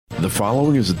The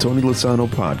following is a Tony Lasano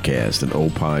podcast, an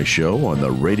Opie show on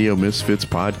the Radio Misfits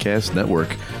Podcast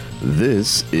Network.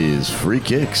 This is Free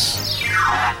Kicks.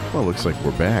 Well, looks like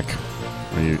we're back.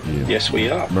 Yes,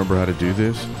 we are. Remember how to do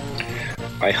this?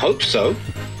 I hope so.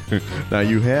 Now,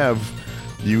 you have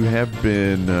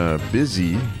been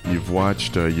busy. You've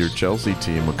watched your Chelsea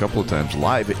team a couple of times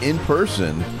live in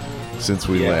person since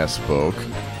we last spoke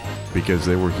because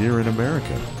they were here in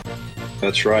America.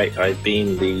 That's right. I've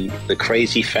been the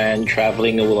crazy fan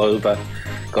traveling all over.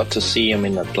 Got to see him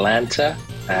in Atlanta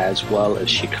as well as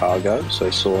Chicago. So I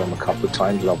saw him a couple of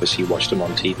times and obviously watched him on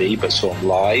TV, but saw him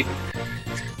live.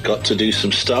 Got to do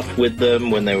some stuff with them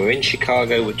when they were in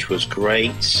Chicago, which was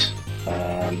great.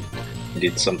 We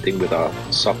did something with our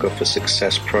Soccer for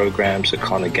Success program. So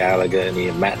Conor Gallagher and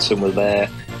Ian Matson were there.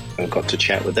 And got to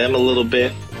chat with them a little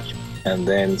bit. And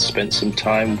then spent some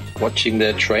time watching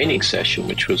their training session,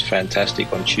 which was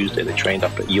fantastic. On Tuesday, they trained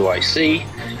up at UIC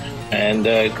and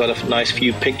got a nice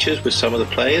few pictures with some of the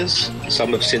players.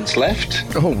 Some have since left.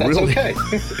 Oh, that's really? Okay.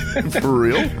 For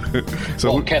real?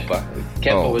 Well,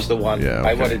 Kepa was the one. Yeah,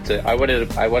 okay. I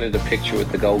wanted a picture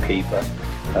with the goalkeeper,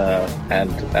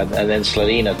 and then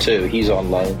Slanina too. He's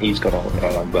on loan. He's gone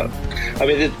on. But I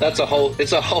mean, it's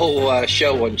a whole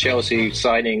show on Chelsea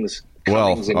signings.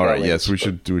 Well, all right. Yes, we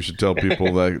should tell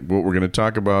people that what we're going to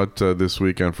talk about this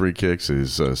week on Free Kicks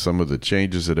is some of the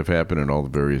changes that have happened in all the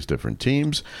various different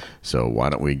teams. So why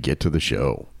don't we get to the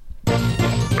show?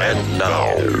 And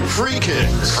now, Free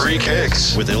Kicks. Free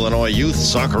Kicks with Illinois Youth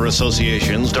Soccer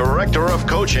Association's Director of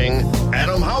Coaching,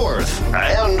 Adam Howarth,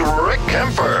 and Rick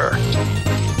Kemper.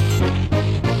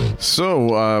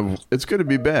 So it's good to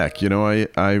be back. You know,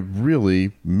 I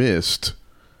really missed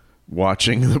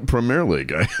watching the Premier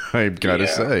League. I've got to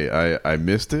say, I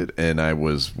missed it, and I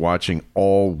was watching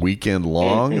all weekend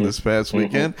long this past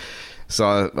weekend.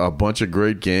 Saw a bunch of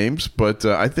great games, but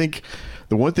I think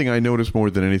the one thing I noticed more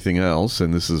than anything else,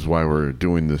 and this is why we're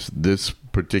doing this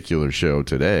particular show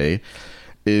today,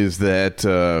 is that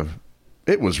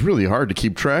it was really hard to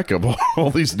keep track of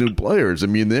all these new players. I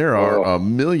mean, there are a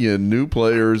million new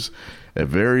players at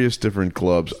various different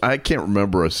clubs. I can't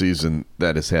remember a season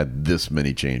that has had this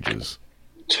many changes.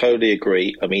 Totally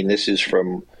agree. I mean, this is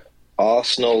from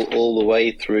Arsenal all the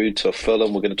way through to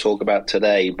Fulham, we're going to talk about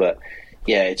today. But,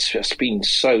 yeah, it's just been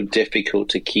so difficult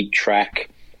to keep track.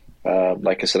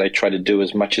 Like I said, I tried to do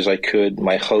as much as I could,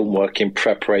 my homework in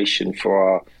preparation for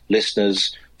our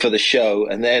listeners for the show.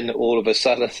 And then all of a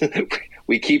sudden,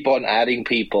 we keep on adding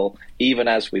people even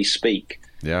as we speak.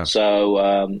 Yeah.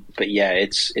 So, but yeah,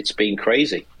 it's been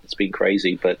crazy. It's been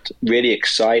crazy, but really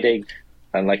exciting.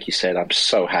 And like you said, I'm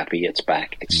so happy it's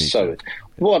back. It's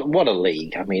what a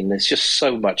league. I mean, there's just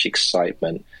so much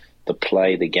excitement, the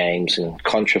play, the games, and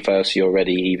controversy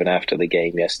already even after the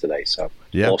game yesterday. So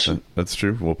awesome. That's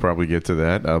true. We'll probably get to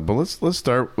that. But let's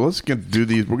start. Let's do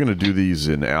these. We're going to do these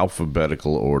in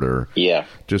alphabetical order. Yeah.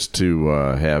 Just to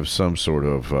have some sort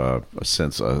of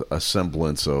a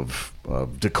semblance of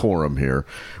decorum here.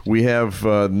 We have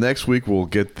next week we'll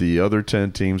get the other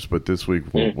 10 teams, but this week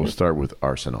we'll start with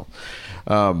Arsenal.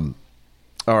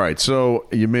 All right, so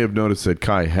you may have noticed that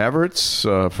Kai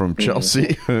Havertz from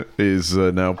Chelsea is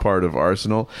now part of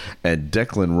Arsenal, and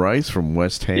Declan Rice from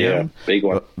West Ham. Yeah, big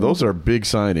one. Those are big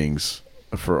signings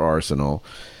for Arsenal.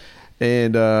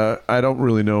 And I don't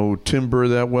really know Timber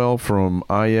that well from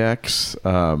Ajax.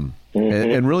 And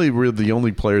really the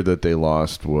only player that they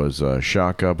lost was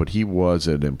Xhaka, but he was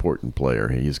an important player.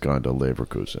 He's gone to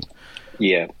Leverkusen.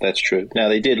 Yeah, that's true. Now,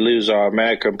 they did lose our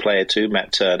American player too,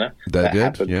 Matt Turner. That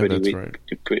happened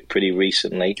pretty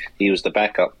recently. He was the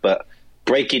backup. But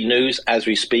breaking news, as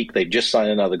we speak, they've just signed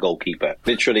another goalkeeper.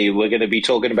 Literally, we're going to be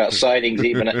talking about signings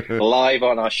even live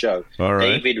on our show. All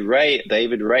right. David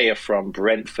Raya from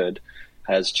Brentford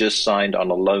has just signed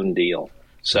on a loan deal.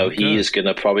 So he is going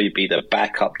to probably be the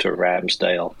backup to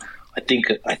Ramsdale. I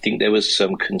think there was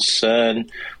some concern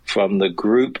from the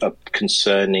group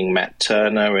concerning Matt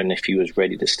Turner and if he was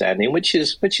ready to stand in, which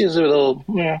is a little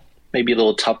maybe a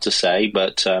little tough to say,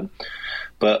 but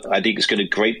I think it's going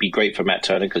to be great for Matt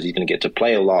Turner because he's going to get to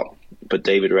play a lot. But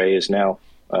David Raya is now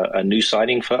a new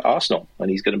signing for Arsenal,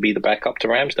 and he's going to be the backup to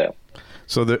Ramsdale.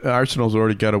 So the Arsenal's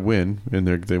already got a win, and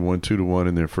they won 2-1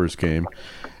 in their first game.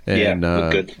 And,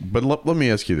 good. But let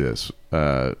me ask you this.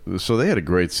 So they had a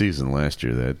great season last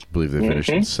year. I believe they finished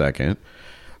in second.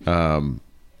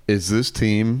 Is this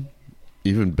team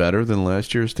even better than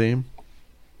last year's team?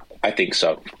 I think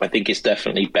so. I think it's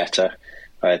definitely better.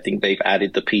 I think they've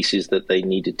added the pieces that they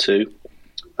needed to.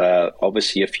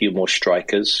 Obviously, a few more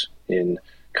strikers in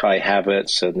Kai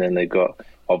Havertz, and then they've got,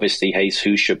 obviously,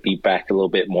 Jesus should be back a little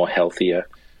bit more healthier.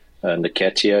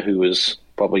 Nketiah, who was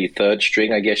probably third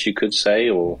string, I guess you could say,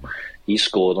 or he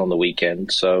scored on the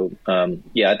weekend. So, I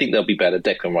think they'll be better.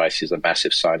 Declan Rice is a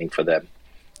massive signing for them.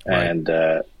 Right. And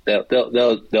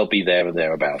they'll be there or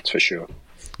thereabouts for sure.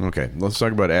 Okay, let's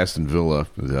talk about Aston Villa,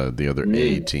 the other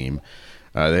A team.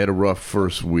 They had a rough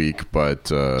first week,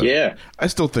 but I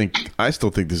still think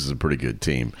this is a pretty good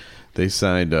team. They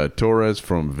signed Torres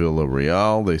from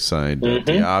Villarreal. They signed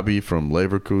Diaby from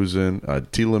Leverkusen.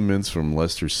 Tielemans from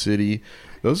Leicester City.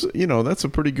 Those, that's a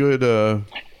pretty good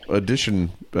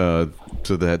addition to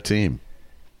that team.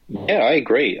 Yeah, I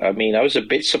agree. I mean, I was a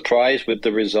bit surprised with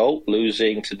the result,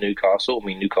 losing to Newcastle. I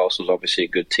mean, Newcastle's obviously a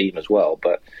good team as well,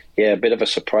 but yeah, a bit of a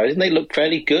surprise. And they looked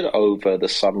fairly good over the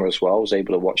summer as well. I was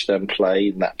able to watch them play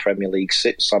in that Premier League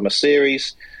summer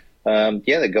series.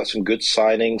 They got some good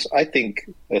signings. I think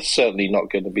they're certainly not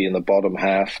going to be in the bottom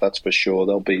half, that's for sure.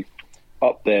 They'll be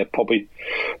up there, probably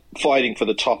fighting for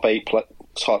the top eight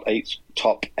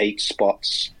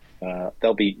spots.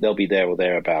 They'll be there or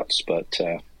thereabouts, but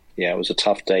it was a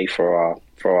tough day for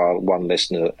our one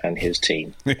listener and his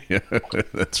team. Yeah,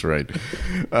 that's right.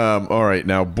 All right,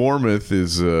 now Bournemouth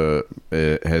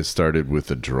has started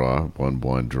with a draw,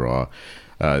 1-1 draw.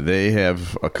 They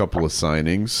have a couple of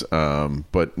signings,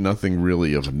 but nothing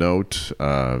really of note.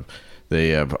 They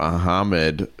have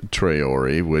Ahmed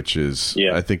Traore, which is,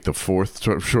 I think, the fourth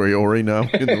Traore now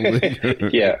in the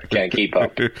league. Yeah, can't keep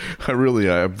up.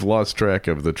 I've lost track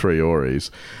of the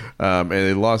Traores. And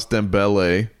they lost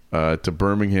Dembele to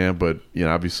Birmingham, but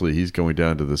obviously he's going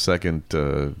down to the second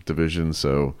division,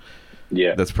 so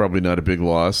that's probably not a big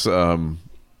loss.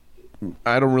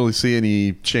 I don't really see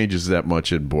any changes that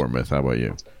much in Bournemouth. How about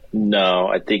you? No,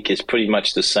 I think it's pretty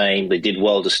much the same. They did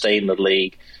well to stay in the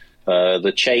league.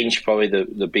 The change, probably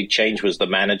the big change, was the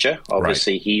manager.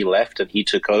 Obviously, He left and he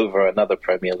took over another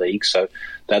Premier League, so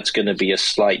that's going to be a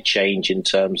slight change in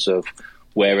terms of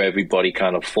where everybody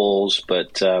kind of falls.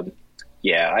 But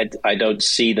I don't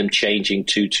see them changing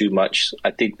too much. I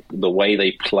think the way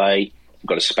they play, we've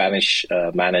got a Spanish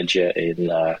manager in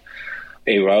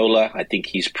Iraola. I think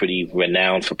he's pretty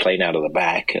renowned for playing out of the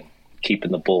back and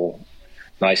keeping the ball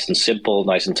nice and simple,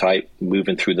 nice and tight,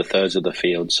 moving through the thirds of the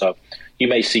field. So you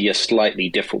may see a slightly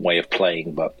different way of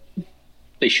playing, but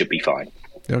they should be fine.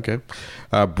 Okay.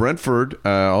 Brentford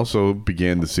also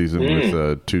began the season with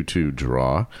a 2-2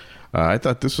 draw. I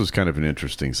thought this was kind of an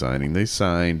interesting signing. They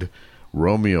signed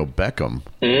Romeo Beckham,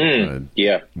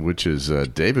 which is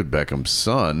David Beckham's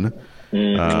son.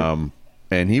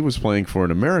 And he was playing for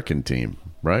an American team,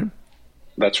 right?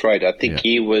 That's right. I think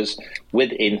he was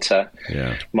with Inter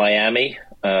Miami.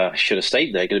 Should have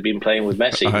stayed there. Could have been playing with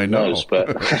Messi. Who knows?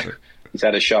 But he's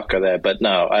had a shocker there. But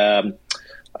no,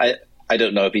 I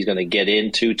don't know if he's going to get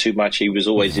in too much. He was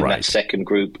always in that second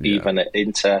group, even at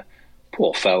Inter.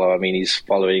 Poor fellow. I mean, he's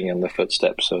following in the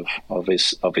footsteps of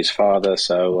his father.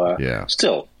 So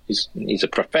still, he's a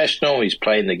professional. He's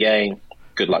playing the game.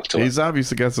 Good luck to him. He's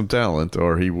obviously got some talent,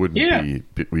 or he wouldn't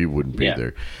be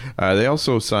there. They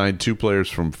also signed two players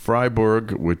from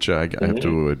Freiburg, which I have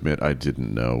to admit I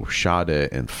didn't know. Schade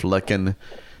and Flecken.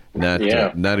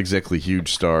 Not exactly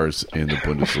huge stars in the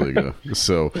Bundesliga.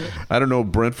 So I don't know.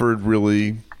 Brentford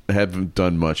really haven't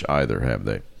done much either, have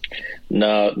they?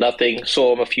 No, nothing.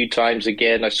 Saw him a few times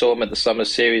again. I saw him at the summer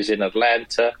series in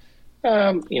Atlanta.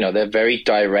 They're very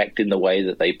direct in the way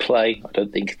that they play. I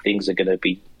don't think things are going to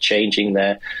be changing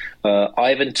there.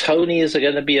 Ivan Toney is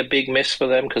going to be a big miss for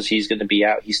them because he's going to be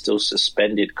out. He's still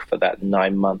suspended for that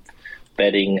 9-month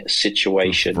betting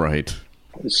situation. Right.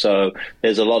 So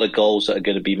there's a lot of goals that are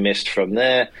going to be missed from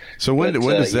there. So when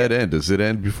does that end? Does it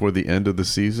end before the end of the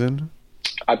season?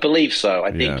 I believe so.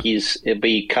 I think it'll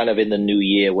be kind of in the new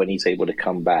year when he's able to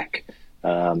come back.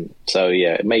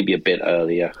 It may be a bit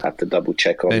earlier. I have to double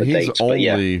check on the dates.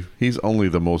 He's only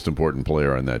the most important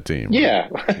player on that team. Right?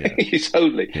 Yeah. he's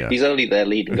only their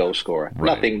leading goal scorer.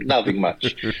 Right. Nothing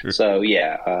much. So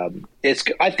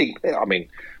I think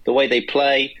the way they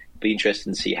play, be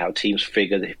interesting to see how teams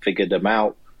figure them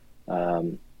out.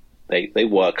 They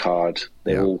work hard.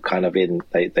 They're all kind of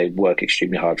they work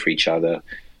extremely hard for each other.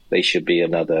 They should be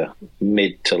another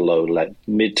mid to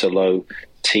low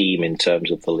team in terms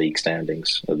of the league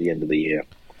standings at the end of the year.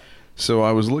 So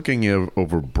I was looking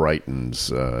over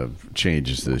Brighton's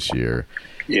changes this year.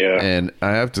 Yeah. And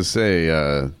I have to say,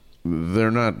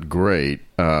 they're not great.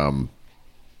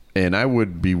 And I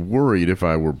would be worried if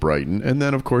I were Brighton. And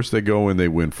then, of course, they go and they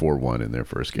win 4-1 in their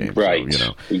first game. Right.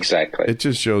 So, exactly. It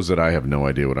just shows that I have no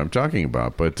idea what I'm talking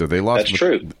about. But they lost. That's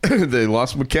true. They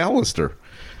lost McAllister,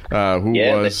 who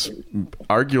was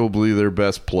arguably their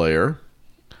best player.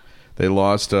 They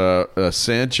lost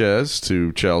Sanchez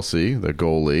to Chelsea, the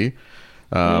goalie.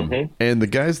 And the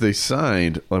guys they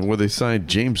signed, they signed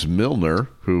James Milner,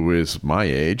 who is my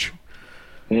age.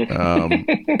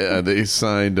 They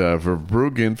signed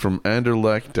Verbruggen from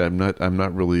Anderlecht. I'm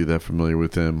not really that familiar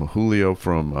with him. Julio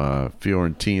from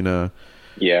Fiorentina.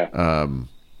 Yeah.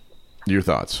 Your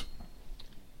thoughts?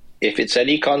 If it's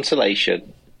any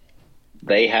consolation,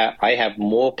 I have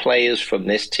more players from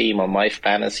this team on my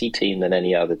fantasy team than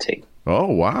any other team. Oh,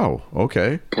 wow.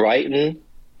 Okay. Brighton,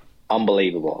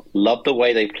 unbelievable. Love the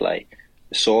way they play.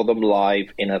 Saw them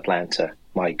live in Atlanta.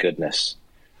 My goodness.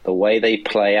 The way they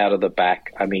play out of the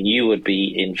back. I mean, you would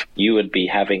be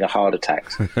having a heart attack.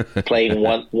 Playing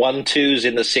 1-2s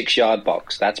in the 6-yard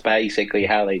box. That's basically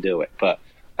how they do it. But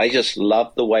I just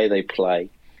love the way they play.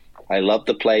 I love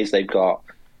the plays they've got.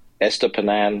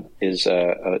 Estepanan is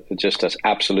just an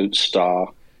absolute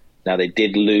star. Now, they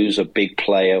did lose a big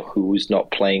player who was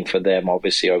not playing for them,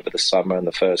 obviously, over the summer in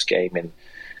the first game in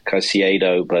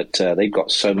Caicedo, but they've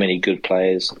got so many good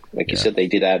players. Like you said, they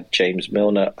did add James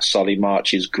Milner. Solly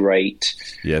March is great.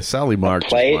 Yeah, Solly March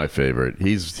is my favorite.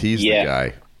 He's the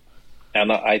guy.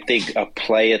 And I think a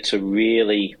player to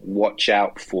really watch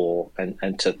out for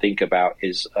and to think about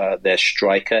is their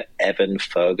striker, Evan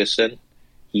Ferguson.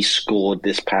 He scored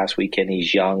this past weekend.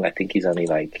 He's young. I think he's only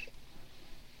like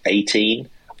 18.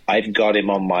 I've got him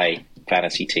on my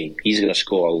fantasy team. He's going to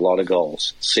score a lot of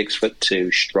goals.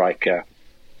 6'2" striker.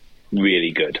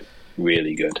 Really good.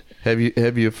 Really good. Have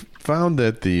you found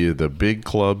that the big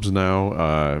clubs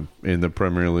now in the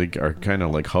Premier League are kind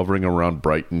of like hovering around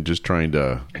Brighton, just trying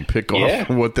to pick off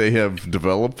what they have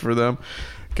developed for them?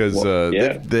 Because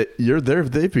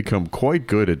they've become quite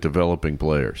good at developing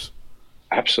players.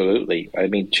 Absolutely. I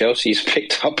mean, Chelsea's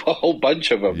picked up a whole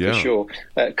bunch of them for sure.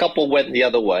 A couple went the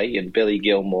other way in Billy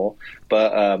Gilmore,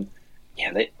 but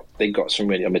they got some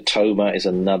really. Mitoma is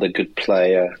another good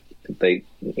player.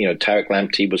 Tarek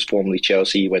Lamptey was formerly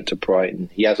Chelsea. He went to Brighton.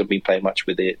 He hasn't been playing much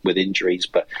with injuries,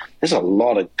 but there's a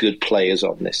lot of good players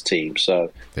on this team.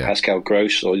 So Pascal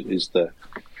Gross is the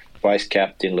vice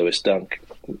captain. Lewis Dunk,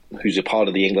 who's a part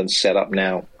of the England setup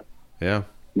now. Yeah.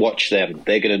 Watch them.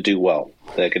 They're going to do well.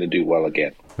 They're going to do well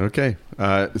again. Okay.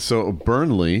 So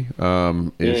Burnley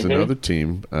is another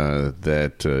team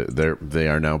that they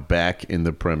are now back in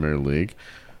the Premier League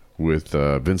with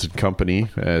Vincent Kompany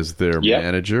as their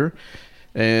manager.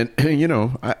 And,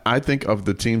 I think of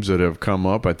the teams that have come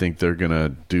up, I think they're going to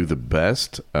do the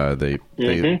best. They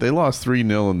lost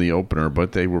 3-0 in the opener,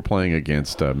 but they were playing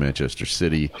against Manchester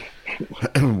City,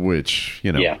 which,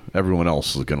 everyone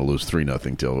else is going to lose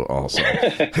 3-0 till also.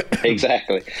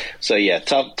 Exactly. So,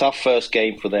 tough first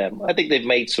game for them. I think they've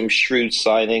made some shrewd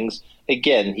signings.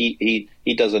 Again, he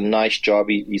does a nice job.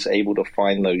 He's able to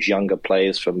find those younger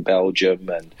players from Belgium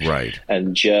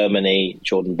and Germany.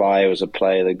 Jordan Bayer is a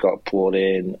player that got brought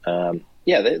in.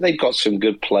 They've got some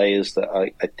good players that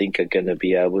I think are going to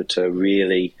be able to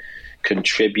really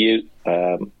contribute.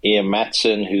 Ian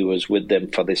Matson, who was with them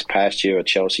for this past year, a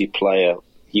Chelsea player,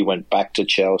 he went back to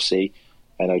Chelsea.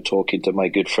 I know, talking to my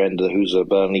good friend who's a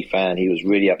Burnley fan, he was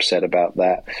really upset about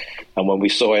that. And when we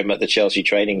saw him at the Chelsea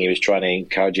training, he was trying to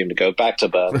encourage him to go back to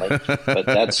Burnley. But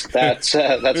that's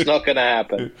not going to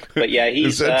happen. But he's...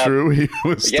 Is that true? He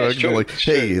was talking like,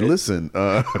 hey, listen.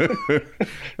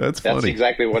 That's funny. That's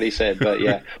exactly what he said.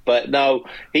 But no,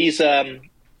 he's...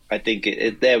 I think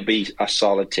there'll be a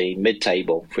solid team,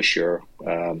 mid-table for sure.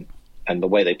 And the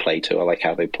way they play too, I like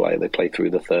how they play. They play through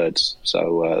the thirds,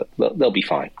 so they'll be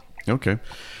fine. Okay.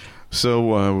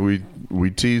 So we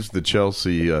teased the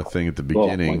Chelsea thing at the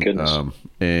beginning,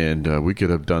 and we could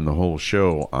have done the whole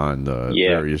show on the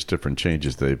various different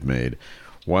changes they've made.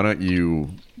 Why don't you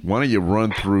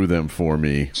run through them for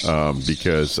me?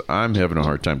 Because I'm having a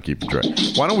hard time keeping track.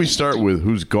 Why don't we start with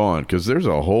who's gone? Because there's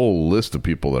a whole list of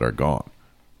people that are gone.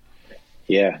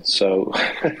 Yeah, so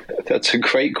that's a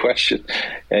great question.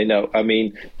 I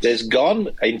mean, there's gone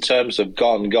in terms of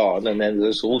gone, and then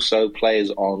there's also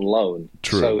players on loan.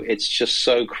 True. So it's just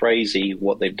so crazy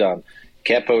what they've done.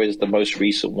 Kepa is the most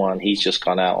recent one. He's just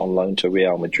gone out on loan to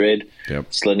Real Madrid. Yep.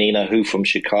 Slanina, who from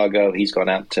Chicago, he's gone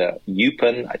out to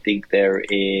Eupen. I think they're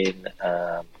in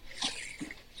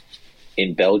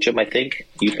Belgium, I think.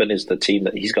 Eupen is the team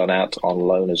that he's gone out on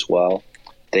loan as well.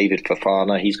 David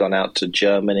Fofana, he's gone out to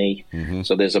Germany. Mm-hmm.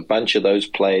 So there's a bunch of those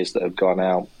players that have gone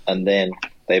out. And then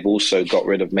they've also got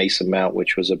rid of Mason Mount,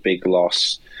 which was a big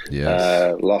loss.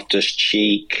 Yes.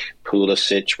 Loftus-Cheek,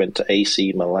 Pulisic went to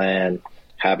AC Milan.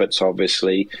 Havertz,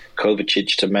 obviously.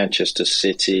 Kovacic to Manchester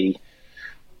City.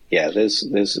 Yeah,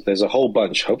 there's a whole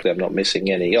bunch. Hopefully I'm not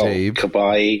missing any. Dave.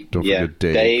 Cabaye. Don't forget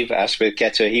Dave.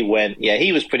 Aspilicueta, he went. Yeah,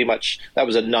 he was pretty much, that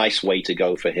was a nice way to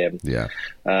go for him. Yeah.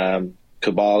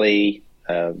 Cabaye,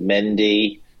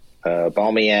 Mendy,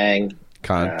 Aubameyang,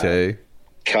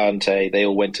 Kante, they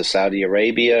all went to Saudi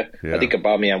Arabia. Yeah. I think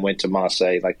Aubameyang went to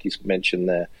Marseille, like you mentioned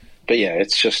there. But yeah,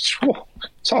 it's just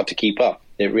it's hard to keep up.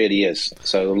 It really is.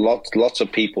 So lots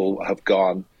of people have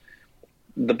gone.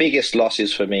 The biggest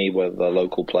losses for me were the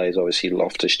local players, obviously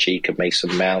Loftus-Cheek and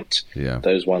Mason Mount. Yeah.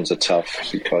 Those ones are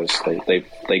tough because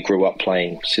they grew up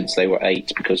playing since they were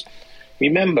 8. Because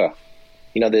remember,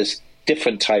 there's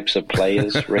different types of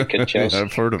players, Rick and Chelsea.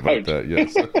 I've heard about that,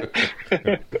 yes.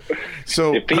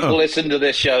 So if people listen to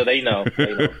this show, they know.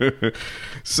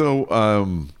 So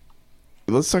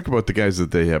let's talk about the guys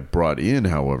that they have brought in,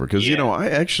 however, because,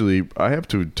 I have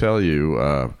to tell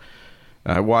you,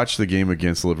 I watched the game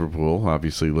against Liverpool.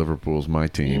 Obviously, Liverpool's my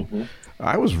team. Mm-hmm.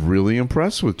 I was really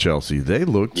impressed with Chelsea. They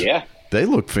looked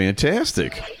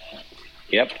fantastic.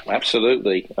 Yep,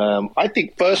 absolutely. I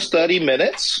think first 30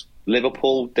 minutes,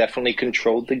 Liverpool definitely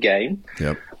controlled the game.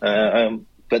 Yep.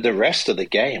 But the rest of the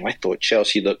game, I thought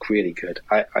Chelsea looked really good.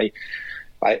 I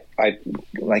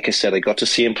like I said, I got to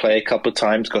see him play a couple of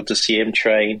times, got to see him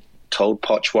train, told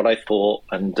Poch what I thought,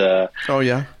 and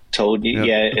told you,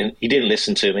 and he didn't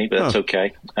listen to me, but that's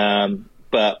okay.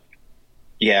 But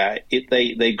yeah,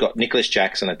 they got Nicholas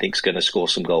Jackson. I think is going to score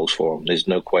some goals for them. There's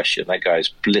no question. That guy's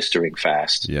blistering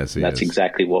fast. Yes, that's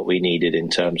exactly what we needed in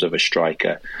terms of a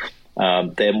striker.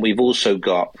 Then we've also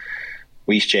got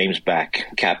Reece James back,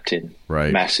 captain,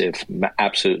 right? Massive,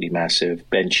 absolutely massive.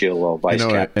 Ben Chilwell, vice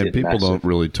captain, and people massive. Don't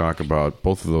really talk about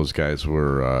both of those guys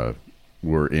were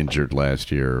injured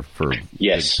last year for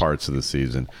big parts of the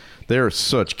season. They are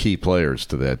such key players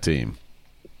to that team.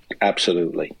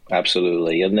 Absolutely.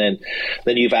 And then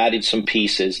you've added some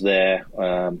pieces there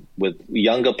with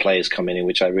younger players coming in,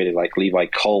 which I really like. Levi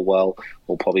Colwill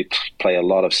will probably play a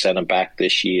lot of centre back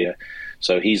this year.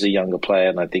 So he's a younger player,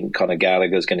 and I think Conor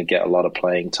Gallagher is going to get a lot of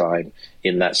playing time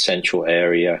in that central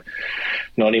area.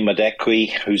 Noni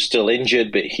Madekwi, who's still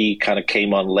injured, but he kind of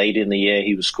came on late in the year.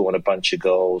 He was scoring a bunch of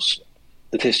goals.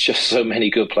 There's just so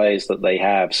many good players that they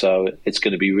have, so it's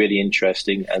going to be really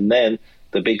interesting. And then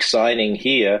the big signing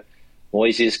here,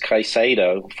 Moises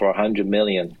Caicedo for 100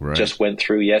 million, just went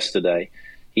through yesterday.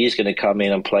 He's going to come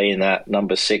in and play in that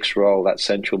number 6 role, that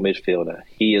central midfielder.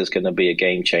 He is going to be a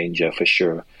game changer for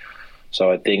sure. So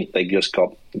I think they just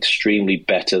got extremely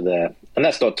better there. And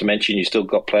that's not to mention you still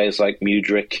got players like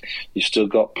Mudryk. You still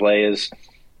got players,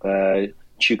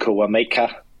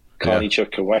 Chukwuemeka, Carney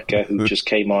Chukwuemeka, who just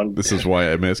came on. This is why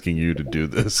I'm asking you to do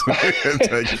this.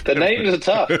 The names are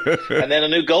tough. And then a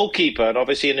new goalkeeper, and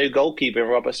obviously a new goalkeeper,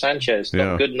 Robert Sanchez.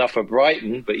 Not good enough for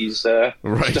Brighton, but he's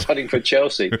starting for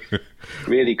Chelsea.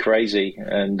 Really crazy.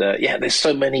 And there's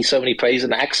so many players.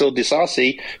 And Axel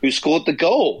Disasi, who scored the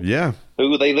goal. Yeah.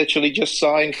 Who they literally just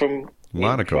signed from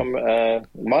Monaco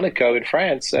in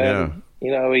France.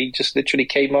 He just literally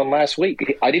came on last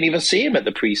week. I didn't even see him at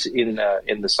the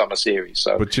in the summer series.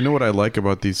 So, but you know what I like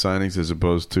about these signings, as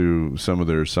opposed to some of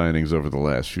their signings over the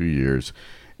last few years,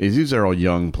 is these are all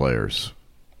young players.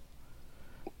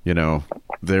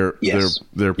 They're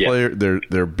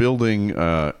they're building.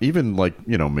 Even like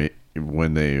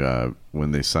when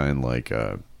they sign like.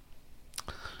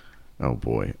 Oh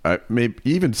boy! Maybe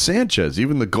even Sanchez,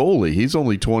 even the goalie, he's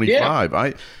only 25.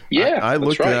 I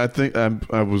looked at. I think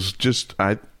I was just.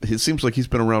 It seems like he's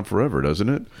been around forever, doesn't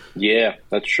it? Yeah,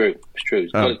 that's true. It's true.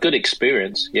 He's got a good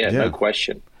experience. Yeah, no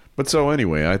question. But so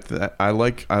anyway, I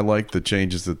like the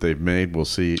changes that they've made. We'll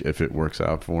see if it works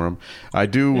out for them. I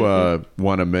do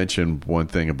want to mention one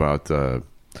thing about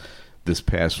this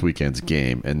past weekend's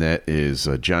game, and that is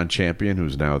John Champion,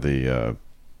 who's now the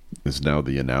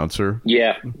announcer.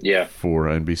 Yeah. For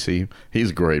NBC.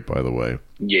 He's great, by the way.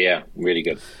 Yeah, really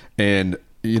good. And,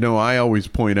 I always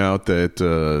point out that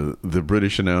the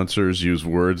British announcers use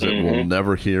words that we'll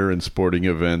never hear in sporting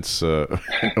events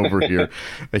over here.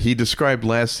 He described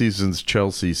last season's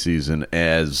Chelsea season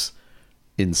as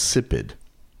insipid,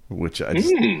 which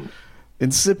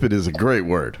insipid is a great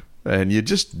word. And you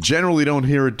just generally don't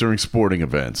hear it during sporting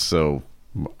events. So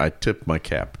I tip my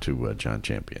cap to John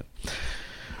Champion.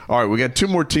 All right, we got 2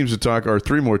 more teams to talk, or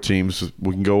 3 more teams.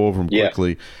 We can go over them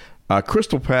quickly.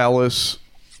 Crystal Palace,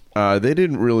 they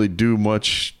didn't really do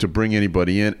much to bring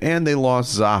anybody in, and they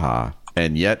lost Zaha,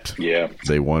 and yet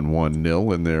they won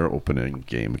 1-0 in their opening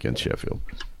game against Sheffield.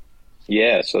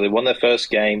 Yeah, so they won their first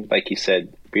game. Like you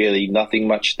said, really nothing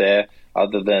much there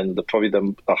other than the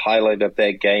highlight of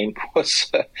their game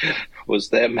was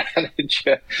their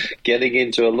manager getting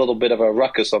into a little bit of a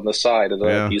ruckus on the side. I don't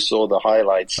know if you saw the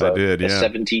highlights. I did, a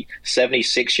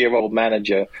 76-year-old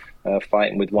manager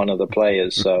fighting with one of the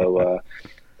players. So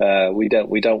We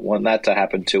don't want that to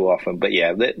happen too often. But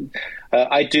yeah,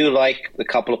 I do like the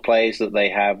couple of players that they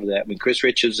have there. I mean, Chris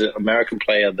Richards, an American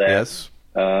player there, Yes.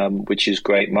 Which is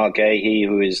great. Mark Gahey,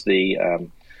 who is the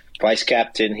vice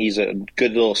captain, he's a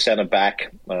good little center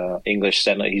back, English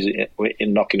center. He's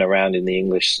knocking around in the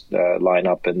English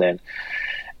lineup, and then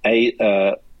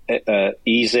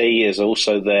Eze is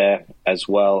also there, as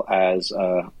well as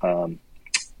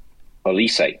Michael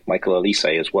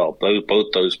Olise as well.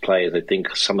 Both those players, I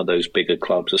think some of those bigger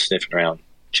clubs are sniffing around.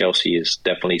 Chelsea is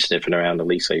definitely sniffing around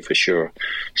Olise for sure.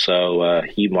 So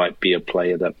he might be a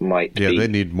player that might be they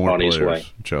need more on players, his way.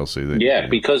 Chelsea.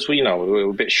 Because we're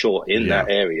a bit short in that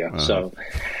area. So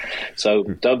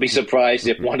don't be surprised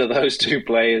if one of those two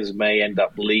players may end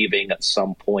up leaving at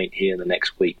some point here in the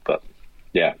next week. But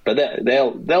yeah, but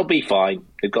they'll be fine.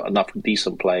 They've got enough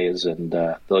decent players, and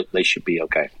they should be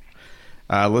okay.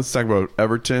 Let's talk about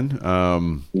Everton.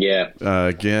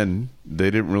 Again, they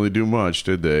didn't really do much,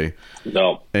 did they?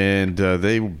 No. And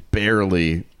they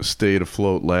barely stayed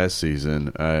afloat last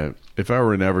season. If I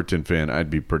were an Everton fan, I'd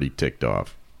be pretty ticked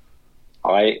off.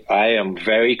 I am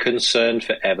very concerned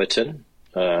for Everton.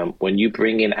 When you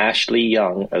bring in Ashley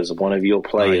Young as one of your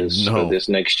players for this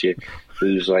next year,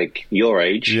 who's like your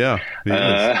age, that's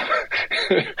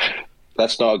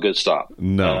not a good start.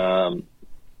 No.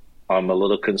 I'm a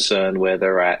little concerned where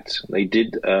they're at. They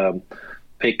did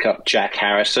pick up Jack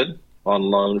Harrison on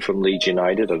loan from Leeds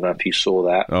United. I don't know if you saw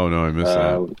that. Oh, no, I missed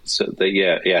that.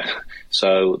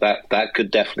 So that could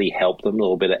definitely help them, a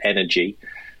little bit of energy.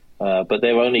 But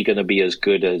they're only going to be as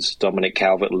good as Dominic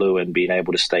Calvert-Lewin being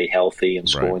able to stay healthy and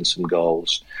scoring some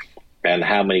goals. And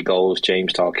how many goals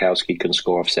James Tarkowski can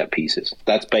score off set pieces.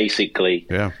 That's basically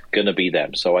going to be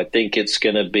them. So I think it's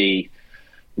going to be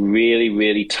really,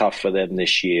 really tough for them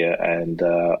this year. And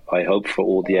I hope for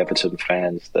all the Everton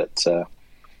fans that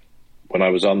when I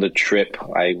was on the trip,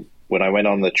 when I went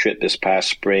on the trip this past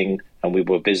spring and we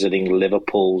were visiting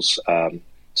Liverpool's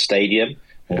stadium,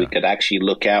 and we could actually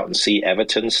look out and see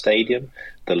Everton Stadium,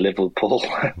 the Liverpool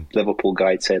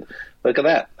guide said, "Look at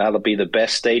that. That'll be the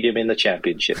best stadium in the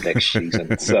Championship next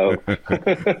season." So,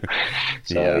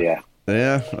 yeah.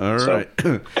 Yeah, all right.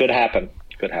 So, could happen.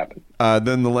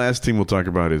 Then the last team we'll talk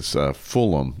about is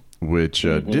Fulham, which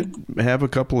did have a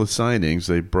couple of signings.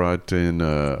 They brought in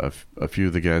a few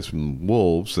of the guys from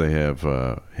Wolves. They have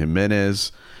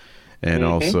Jimenez and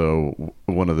also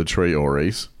one of the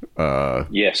Traores.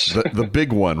 Yes. The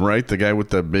big one, right? The guy with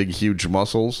the big, huge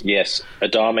muscles? Yes.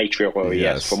 Adama Traore,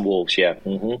 yes, from Wolves, yeah.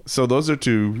 So those are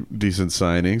two decent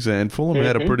signings. And Fulham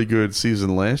had a pretty good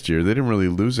season last year. They didn't really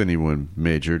lose anyone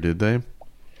major, did they?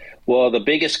 Well, the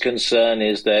biggest concern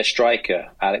is their striker,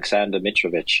 Alexander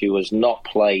Mitrovic. He was not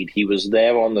played. He was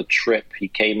there on the trip. He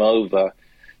came over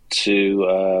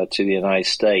to the United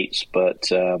States, but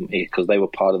because they were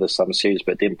part of the summer series,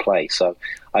 but didn't play. So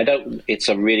it's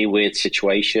a really weird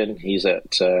situation. He's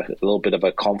at a little bit of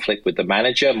a conflict with the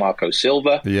manager, Marco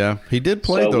Silva. Yeah, he did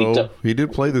play he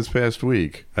did play this past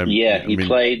week. He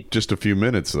played just a few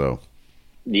minutes though.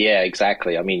 Yeah,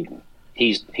 exactly. I mean,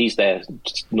 he's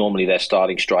normally their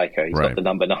starting striker. He's got the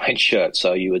number 9 shirt,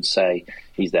 so you would say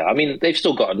he's there. I mean, they've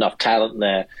still got enough talent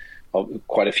there.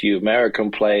 Quite a few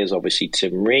American players. Obviously,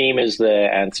 Tim Ream is there,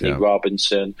 Anthony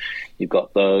Robinson. You've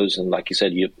got those, and like you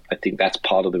said, I think that's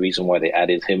part of the reason why they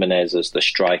added Jimenez as the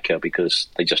striker, because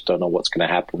they just don't know what's going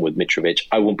to happen with Mitrovic.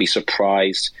 I wouldn't be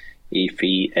surprised if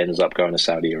he ends up going to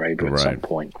Saudi Arabia at some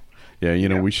point.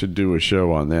 Yeah, we should do a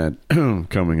show on that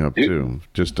coming up too.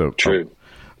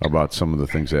 About some of the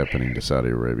things happening to Saudi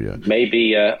Arabia.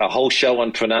 Maybe a whole show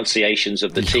on pronunciations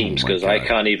of the teams, because I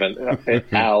can't even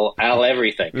Al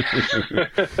everything.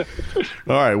 All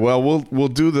right, well, we'll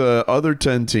do the other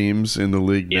 10 teams in the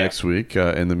league next week.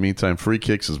 In the meantime, Free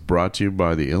Kicks is brought to you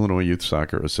by the Illinois Youth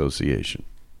Soccer Association.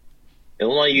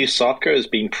 Illinois Youth Soccer has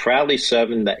been proudly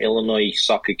serving the Illinois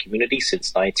soccer community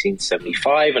since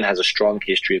 1975 and has a strong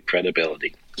history of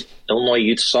credibility. Illinois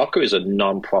Youth Soccer is a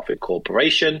non-profit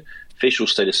corporation, official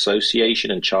state association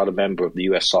and charter member of the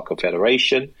U.S. Soccer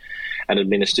Federation, and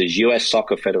administers U.S.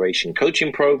 Soccer Federation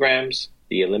coaching programs,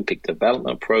 the Olympic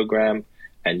Development Program,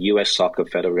 and U.S. Soccer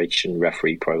Federation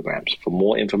referee programs. For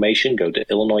more information, go to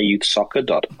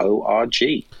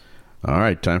illinoisyouthsoccer.org. All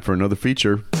right, time for another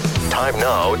feature. Time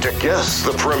now to guess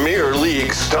the Premier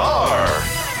League star.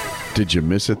 Did you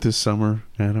miss it this summer,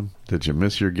 Adam? Did you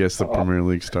miss your Guess the Premier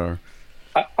League star?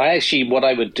 I actually, what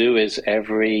I would do is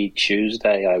every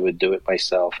Tuesday I would do it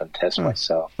myself and test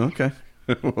myself. Okay.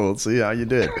 Well, let's see how you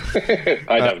did.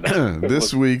 I don't know.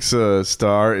 This week's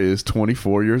star is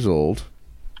 24 years old,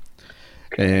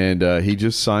 and he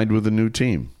just signed with a new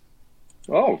team.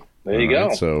 Oh, There you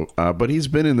go. So, but he's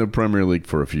been in the Premier League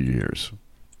for a few years.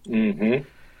 Mm-hmm.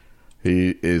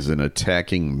 He is an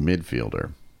attacking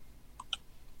midfielder.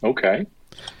 Okay.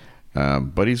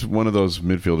 But he's one of those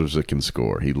midfielders that can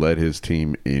score. He led his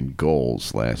team in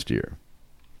goals last year.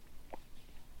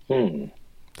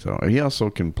 So he also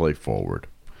can play forward.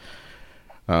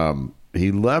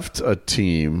 He left a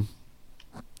team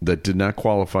that did not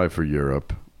qualify for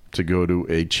Europe to go to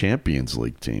a Champions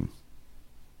League team.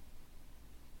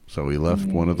 So he left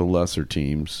one of the lesser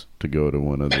teams to go to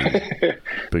one of the bigger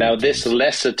Now, teams. this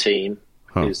lesser team,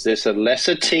 is this a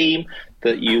lesser team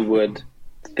that you would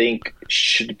think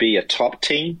should be a top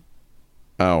team?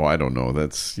 Oh, I don't know.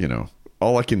 That's,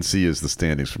 all I can see is the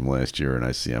standings from last year, and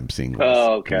I'm seeing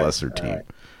the lesser team. Right.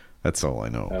 That's all I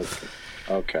know.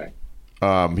 Okay.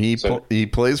 He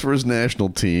plays for his national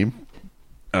team,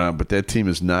 but that team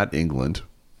is not England.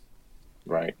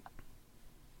 Right.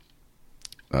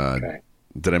 Okay.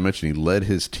 Did I mention he led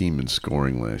his team in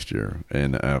scoring last year?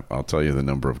 And I'll tell you the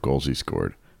number of goals he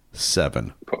scored.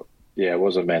 7. Yeah, it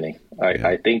wasn't many.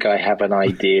 I think I have an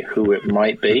idea who it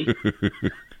might be.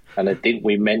 And I think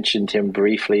we mentioned him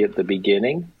briefly at the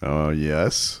beginning. Oh,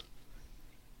 yes.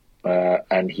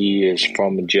 And he is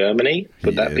from Germany.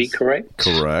 Would that be correct?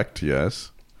 Correct,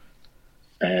 yes.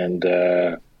 And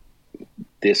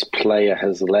this player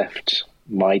has left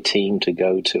my team to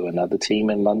go to another team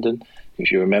in London.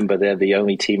 If you remember, they're the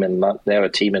only team in London. They're a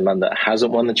team in London that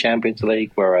hasn't won the Champions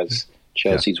League, whereas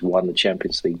Chelsea's won the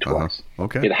Champions League twice.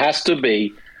 Okay. It has to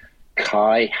be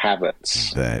Kai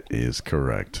Havertz. That is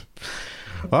correct.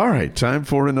 All right, time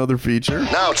for another feature.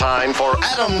 Now time for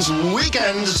Adam's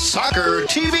Weekend Soccer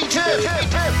TV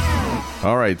Tip.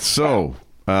 All right, so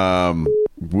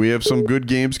we have some good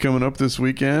games coming up this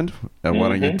weekend. And why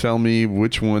don't you tell me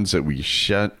which ones that we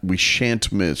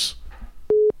shan't miss?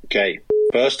 Okay,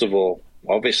 first of all,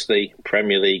 obviously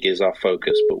Premier League is our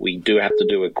focus, but we do have to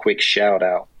do a quick shout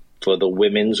out for the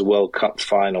Women's World Cup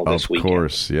final this weekend. Of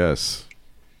course, yes.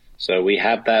 So we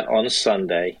have that on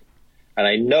Sunday. And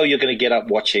I know you're going to get up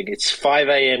watching. It's 5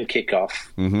 a.m. kickoff,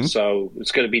 so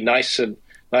it's going to be nice,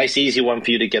 easy one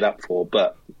for you to get up for.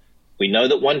 But we know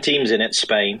that one team's in it,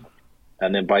 Spain,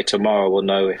 and then by tomorrow we'll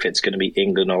know if it's going to be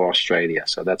England or Australia.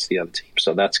 So that's the other team.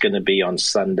 So that's going to be on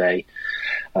Sunday.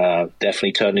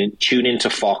 Definitely tune into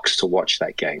Fox to watch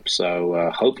that game. So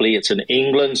hopefully it's an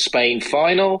England-Spain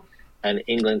final, and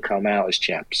England come out as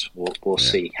champs. We'll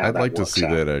see how I'd that like works to see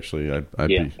out. that, actually.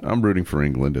 I'm rooting for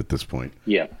England at this point.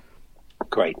 Yeah.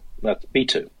 Great. Me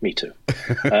too.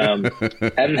 And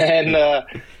then,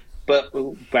 but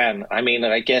man, I mean,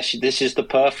 I guess this is the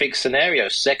perfect scenario.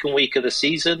 Second week of the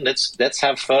season. Let's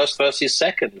have first versus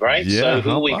second, right? Yeah, so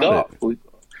who we got?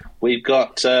 We've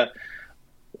got.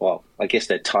 Well, I guess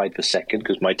they're tied for second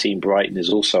because my team Brighton is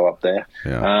also up there.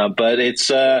 Yeah. But it's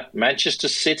Manchester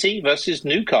City versus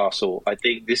Newcastle. I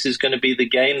think this is going to be the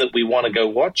game that we want to go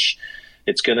watch.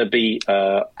 It's going to be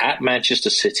at Manchester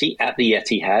City at the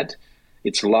Etihad.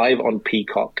 It's live on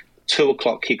Peacock, 2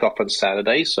 o'clock kickoff on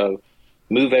Saturday. So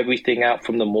move everything out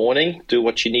from the morning. Do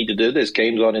what you need to do. There's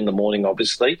games on in the morning,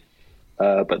 obviously.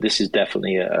 But this is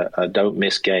definitely a don't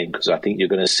miss game because I think you're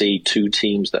going to see two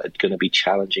teams that are going to be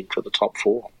challenging for the top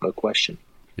 4. No question.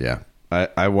 Yeah.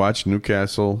 I watched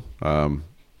Newcastle.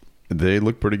 They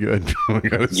look pretty good. I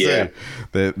got to say.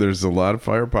 There's a lot of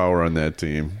firepower on that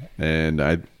team.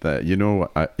 And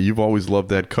you've always loved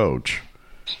that coach.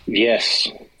 Yes.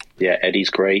 Yeah, Eddie's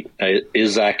great.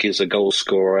 Isaac is a goal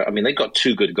scorer. I mean, they've got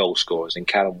 2 good goal scorers in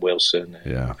Callum Wilson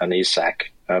and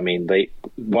Isaac. I mean,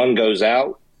 one goes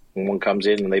out and one comes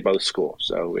in and they both score.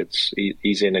 So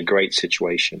he's in a great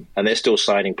situation. And they're still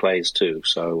signing players too.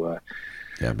 So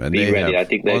man, be they ready. have I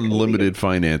think unlimited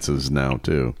finances now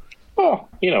too. Well,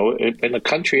 when the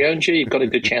country owns you, you've got a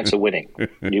good chance of winning.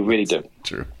 You really do.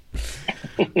 True.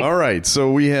 All right,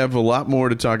 so we have a lot more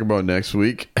to talk about next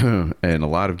week and a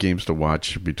lot of games to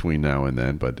watch between now and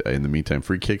then. But in the meantime,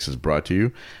 Free Kicks is brought to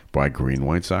you by Green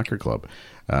White Soccer Club.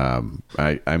 I'm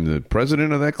the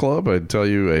president of that club. I'd tell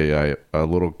you a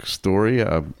little story.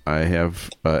 I have,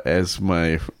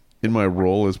 in my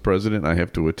role as president, I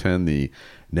have to attend the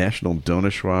National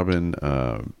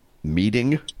Donnerschwaben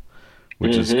meeting,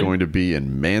 which is going to be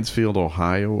in Mansfield,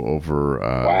 Ohio over...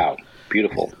 wow,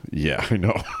 beautiful. Yeah, I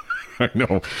know.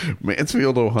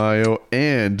 Mansfield, Ohio,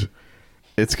 and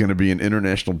it's going to be an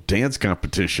international dance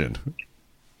competition.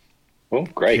 Oh,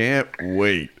 great.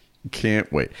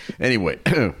 Can't wait. Anyway,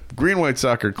 Green White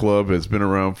Soccer Club has been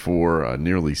around for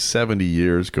nearly 70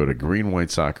 years. Go to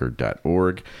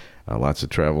greenwhitesoccer.org. Lots of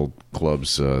travel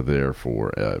clubs there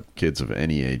for kids of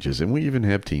any ages. And we even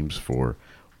have teams for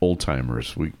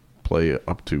old-timers. We play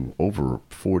up to over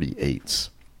 48s.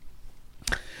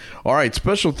 All right,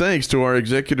 special thanks to our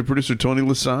executive producer, Tony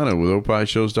Lasano with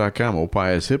opishows.com.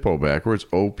 Opie is hippo backwards,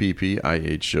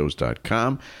 OPPIH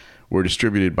shows.com. We're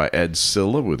distributed by Ed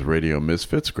Silla with Radio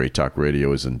Misfits. Great Talk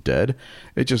Radio isn't dead.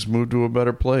 It just moved to a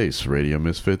better place,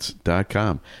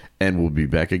 radiomisfits.com. And we'll be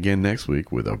back again next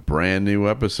week with a brand new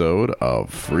episode of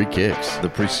Free Kicks. The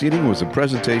preceding was a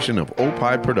presentation of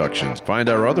Opie Productions. Find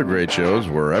our other great shows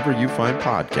wherever you find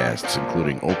podcasts,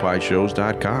 including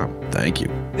opishows.com. Thank you.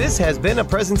 This has been a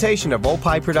presentation of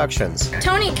Opie Productions.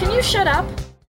 Tony, can you shut up?